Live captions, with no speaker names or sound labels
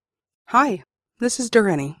Hi, this is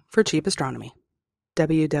Doreni for Cheap Astronomy.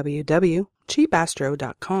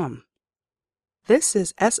 www.cheapastro.com. This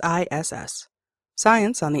is SISS,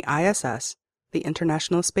 Science on the ISS, the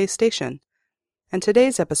International Space Station, and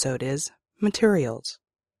today's episode is Materials.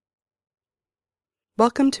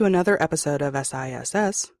 Welcome to another episode of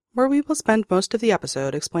SISS, where we will spend most of the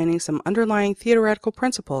episode explaining some underlying theoretical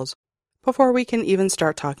principles before we can even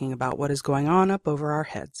start talking about what is going on up over our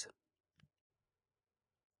heads.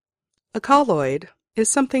 A colloid is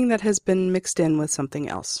something that has been mixed in with something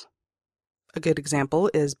else. A good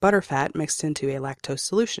example is butterfat mixed into a lactose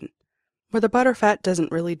solution, where the butterfat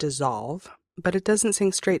doesn't really dissolve, but it doesn't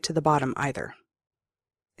sink straight to the bottom either.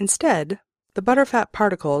 Instead, the butterfat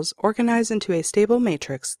particles organize into a stable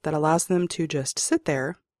matrix that allows them to just sit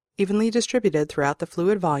there, evenly distributed throughout the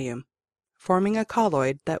fluid volume, forming a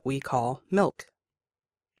colloid that we call milk.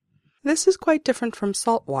 This is quite different from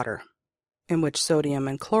salt water, in which sodium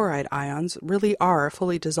and chloride ions really are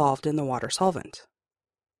fully dissolved in the water solvent.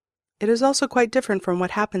 It is also quite different from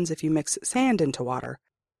what happens if you mix sand into water,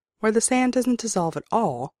 where the sand doesn't dissolve at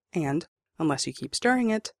all, and, unless you keep stirring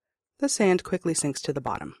it, the sand quickly sinks to the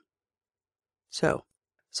bottom. So,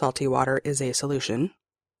 salty water is a solution,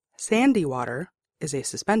 sandy water is a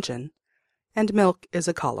suspension, and milk is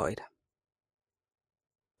a colloid.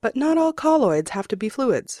 But not all colloids have to be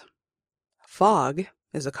fluids. Fog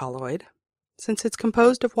is a colloid, since it's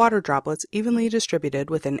composed of water droplets evenly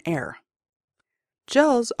distributed within air.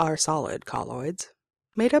 Gels are solid colloids,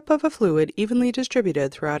 made up of a fluid evenly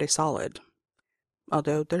distributed throughout a solid,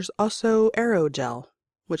 although there's also aerogel,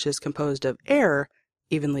 which is composed of air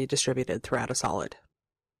evenly distributed throughout a solid.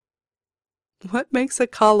 What makes a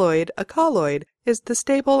colloid is the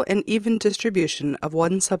stable and even distribution of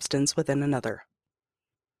one substance within another.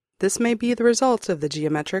 This may be the result of the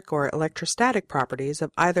geometric or electrostatic properties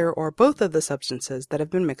of either or both of the substances that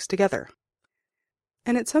have been mixed together.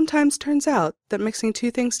 And it sometimes turns out that mixing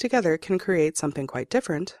two things together can create something quite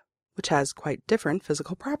different, which has quite different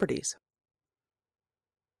physical properties.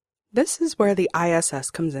 This is where the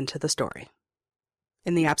ISS comes into the story.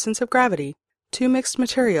 In the absence of gravity, two mixed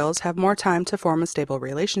materials have more time to form a stable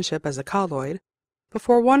relationship as a colloid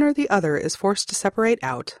before one or the other is forced to separate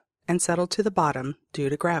out and settle to the bottom due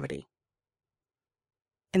to gravity.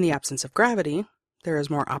 In the absence of gravity, there is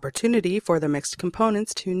more opportunity for the mixed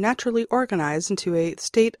components to naturally organize into a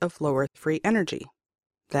state of lower free energy,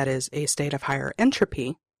 that is, a state of higher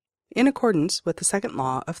entropy, in accordance with the second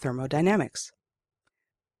law of thermodynamics.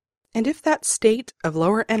 And if that state of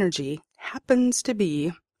lower energy happens to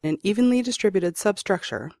be an evenly distributed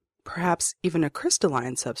substructure, perhaps even a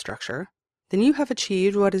crystalline substructure, then you have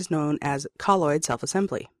achieved what is known as colloid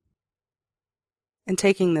self-assembly. And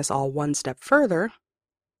taking this all one step further,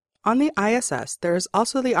 on the ISS there is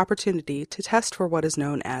also the opportunity to test for what is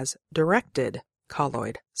known as directed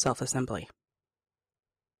colloid self-assembly.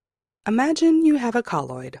 Imagine you have a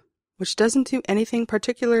colloid which doesn't do anything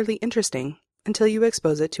particularly interesting until you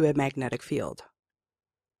expose it to a magnetic field.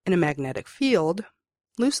 In a magnetic field,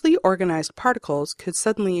 loosely organized particles could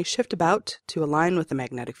suddenly shift about to align with the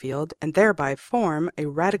magnetic field and thereby form a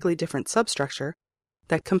radically different substructure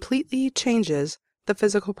that completely changes the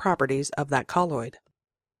physical properties of that colloid.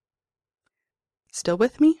 Still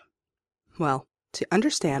with me? Well, to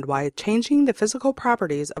understand why changing the physical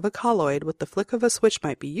properties of a colloid with the flick of a switch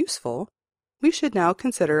might be useful, we should now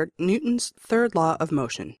consider Newton's third law of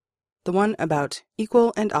motion, the one about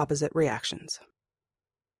equal and opposite reactions.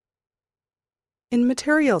 In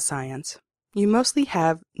material science, you mostly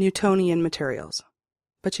have Newtonian materials,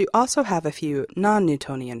 but you also have a few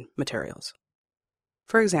non-Newtonian materials.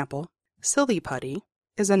 For example, silly putty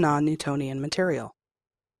is a non-Newtonian material.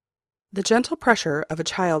 The gentle pressure of a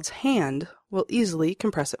child's hand will easily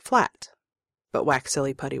compress it flat, but whack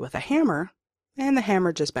silly putty with a hammer, and the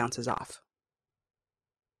hammer just bounces off.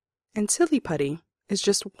 And silly putty is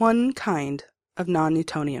just one kind of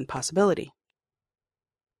non-Newtonian possibility.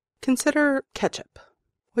 Consider ketchup,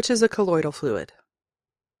 which is a colloidal fluid.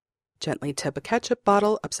 Gently tip a ketchup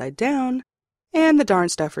bottle upside down, and the darn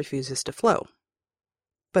stuff refuses to flow.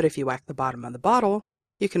 But if you whack the bottom of the bottle,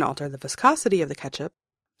 you can alter the viscosity of the ketchup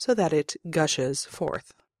so that it gushes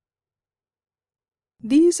forth.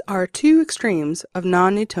 These are two extremes of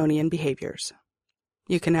non-Newtonian behaviors.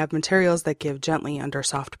 You can have materials that give gently under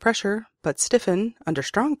soft pressure, but stiffen under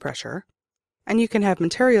strong pressure, and you can have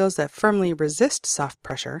materials that firmly resist soft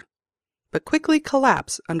pressure, but quickly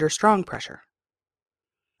collapse under strong pressure.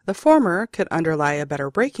 The former could underlie a better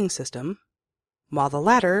braking system, while the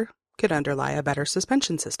latter could underlie a better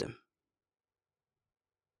suspension system.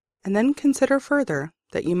 And then consider further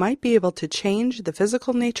that you might be able to change the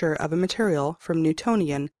physical nature of a material from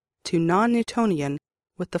Newtonian to non-Newtonian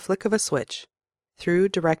with the flick of a switch through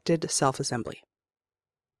directed self-assembly.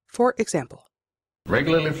 For example,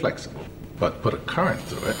 regularly flexible, but put a current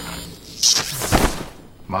through it,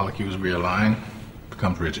 molecules realign,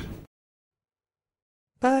 becomes rigid.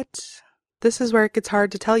 But this is where it gets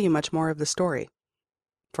hard to tell you much more of the story.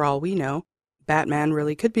 For all we know, Batman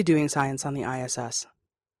really could be doing science on the ISS.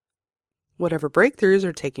 Whatever breakthroughs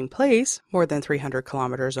are taking place more than 300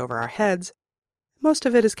 kilometers over our heads, most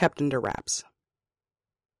of it is kept under wraps.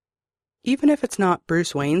 Even if it's not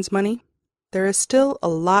Bruce Wayne's money, there is still a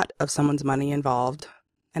lot of someone's money involved,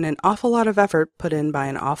 and an awful lot of effort put in by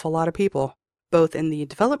an awful lot of people, both in the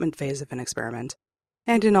development phase of an experiment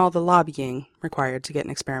and in all the lobbying required to get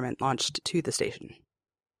an experiment launched to the station.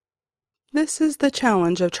 This is the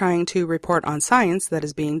challenge of trying to report on science that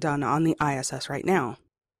is being done on the ISS right now.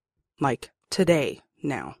 Like, today,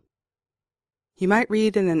 now. You might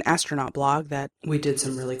read in an astronaut blog that we did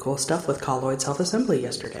some really cool stuff with colloid self-assembly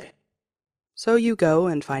yesterday. So you go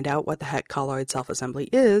and find out what the heck colloid self-assembly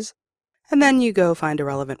is, and then you go find a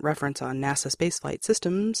relevant reference on NASA spaceflight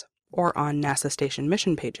systems or on NASA station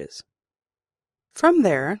mission pages. From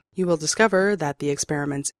there, you will discover that the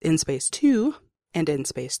experiments InSpace 2 and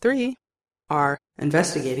InSpace 3 are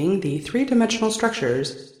investigating the three-dimensional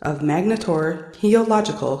structures of magnetor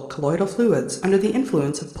heliological colloidal fluids under the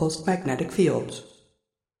influence of pulsed magnetic fields.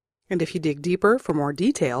 And if you dig deeper for more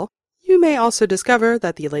detail, you may also discover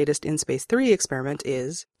that the latest InSpace 3 experiment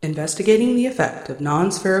is investigating the effect of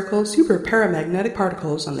non-spherical superparamagnetic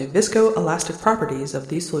particles on the viscoelastic properties of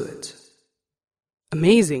these fluids.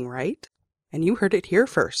 Amazing, right? And you heard it here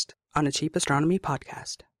first on a Cheap Astronomy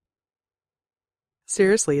podcast.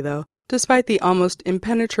 Seriously, though, despite the almost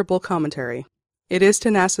impenetrable commentary, it is to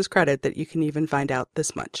NASA's credit that you can even find out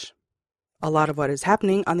this much. A lot of what is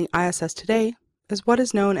happening on the ISS today is what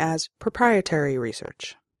is known as proprietary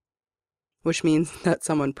research, which means that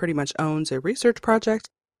someone pretty much owns a research project,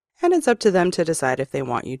 and it's up to them to decide if they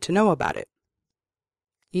want you to know about it.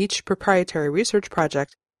 Each proprietary research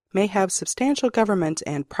project may have substantial government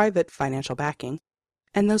and private financial backing,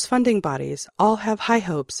 and those funding bodies all have high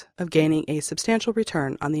hopes of gaining a substantial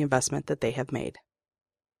return on the investment that they have made.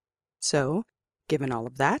 So, given all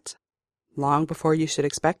of that, long before you should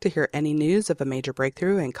expect to hear any news of a major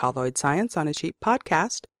breakthrough in colloid science on a cheap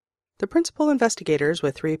podcast, the principal investigators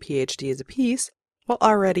with 3 PhDs apiece will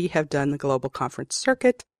already have done the global conference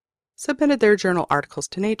circuit, submitted their journal articles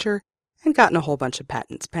to Nature, and gotten a whole bunch of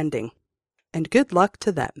patents pending. And good luck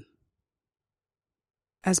to them.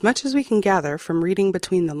 As much as we can gather from reading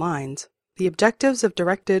between the lines, the objectives of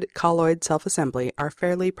directed colloid self-assembly are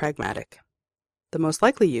fairly pragmatic. The most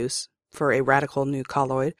likely use for a radical new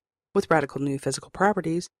colloid with radical new physical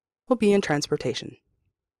properties will be in transportation.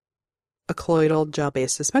 A colloidal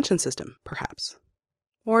gel-based suspension system, perhaps.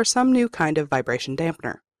 Or some new kind of vibration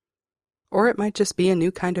dampener. Or it might just be a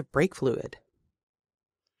new kind of brake fluid.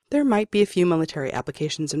 There might be a few military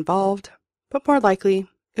applications involved, but more likely,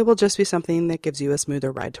 it will just be something that gives you a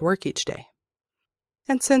smoother ride to work each day.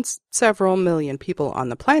 And since several million people on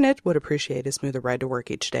the planet would appreciate a smoother ride to work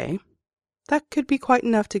each day, that could be quite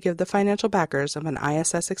enough to give the financial backers of an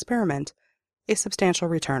ISS experiment a substantial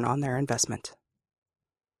return on their investment.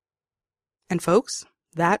 And folks,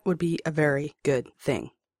 that would be a very good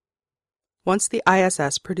thing. Once the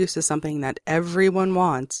ISS produces something that everyone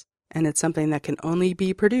wants, and it's something that can only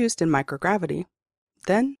be produced in microgravity,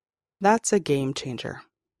 then that's a game changer.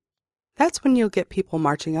 That's when you'll get people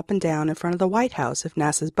marching up and down in front of the White House if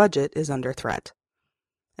NASA's budget is under threat.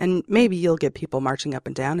 And maybe you'll get people marching up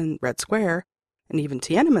and down in Red Square, and even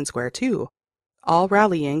Tiananmen Square too, all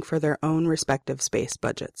rallying for their own respective space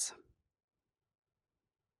budgets.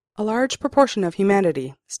 A large proportion of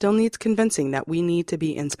humanity still needs convincing that we need to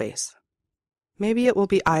be in space. Maybe it will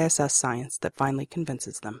be ISS science that finally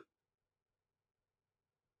convinces them.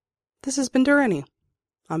 This has been Durrani,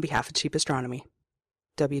 on behalf of Cheap Astronomy,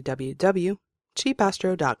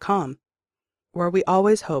 www.cheapastro.com, where we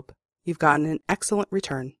always hope you've gotten an excellent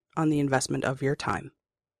return on the investment of your time.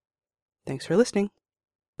 Thanks for listening.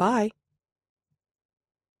 Bye.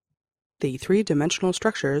 The three-dimensional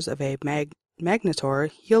structures of a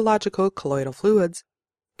magnetor heliological colloidal fluids.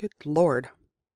 Good Lord.